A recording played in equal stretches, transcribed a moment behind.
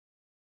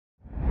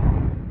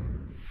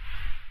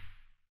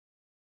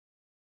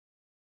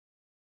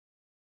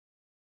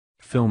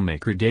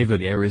filmmaker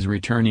David Ayer is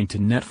returning to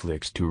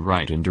Netflix to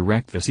write and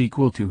direct the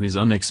sequel to his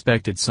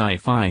unexpected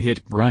sci-fi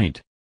hit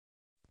Bright.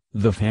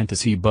 The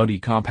fantasy buddy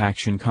cop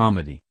action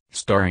comedy,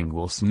 starring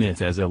Will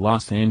Smith as a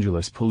Los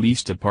Angeles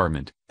Police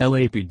Department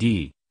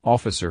 (LAPD)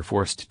 officer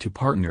forced to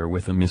partner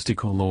with a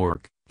mystical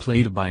orc,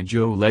 played by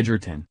Joe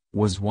Ledgerton,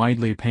 was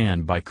widely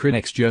panned by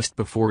critics just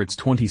before its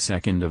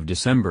 22nd of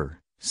December,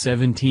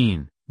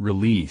 17,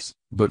 release,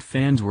 but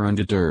fans were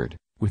undeterred,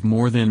 with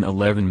more than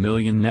 11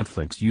 million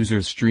Netflix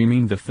users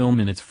streaming the film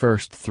in its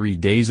first 3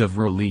 days of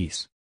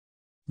release.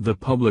 The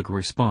public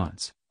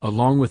response,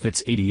 along with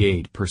its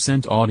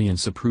 88%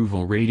 audience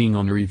approval rating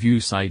on review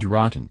site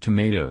Rotten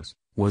Tomatoes,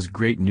 was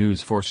great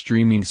news for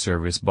streaming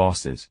service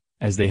bosses,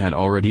 as they had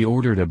already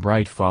ordered a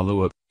Bright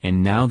follow-up,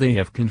 and now they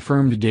have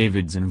confirmed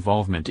David's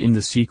involvement in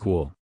the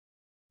sequel.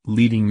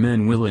 Leading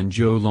men Will and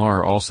Joel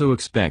are also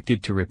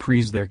expected to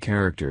reprise their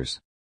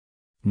characters.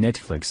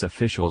 Netflix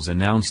officials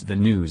announced the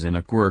news in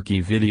a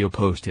quirky video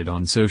posted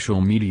on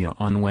social media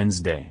on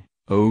Wednesday,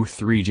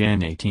 03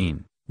 Jan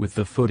 18, with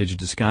the footage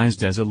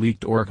disguised as a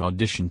leaked orc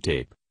audition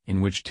tape,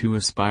 in which two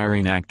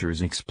aspiring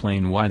actors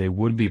explain why they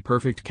would be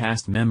perfect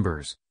cast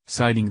members,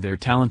 citing their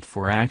talent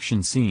for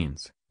action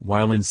scenes,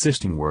 while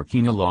insisting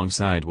working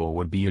alongside Will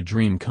would be a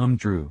dream come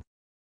true.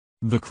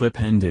 The clip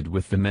ended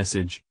with the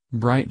message,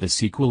 "Bright the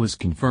sequel is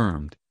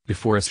confirmed,"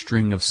 before a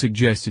string of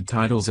suggested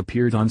titles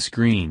appeared on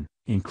screen,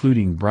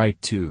 including Bright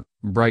 2,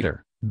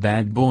 Brighter,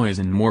 Bad Boys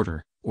and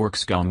Mortar,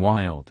 Orcs Gone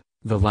Wild,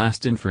 The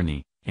Last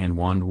Inferny, and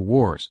Wand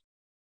Wars.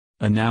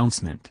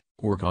 Announcement: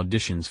 Orc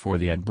auditions for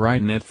the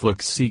Bright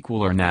Netflix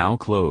sequel are now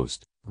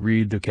closed.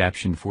 Read the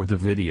caption for the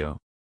video.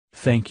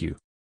 Thank you.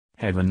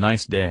 Have a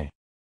nice day.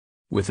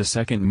 With a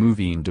second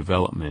movie in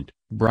development,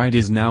 Bright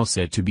is now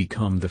set to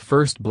become the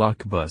first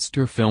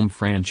blockbuster film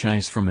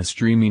franchise from a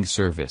streaming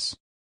service.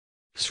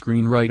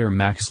 Screenwriter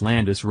Max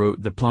Landis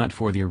wrote the plot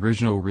for the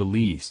original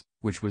release,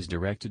 which was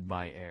directed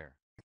by Ayer.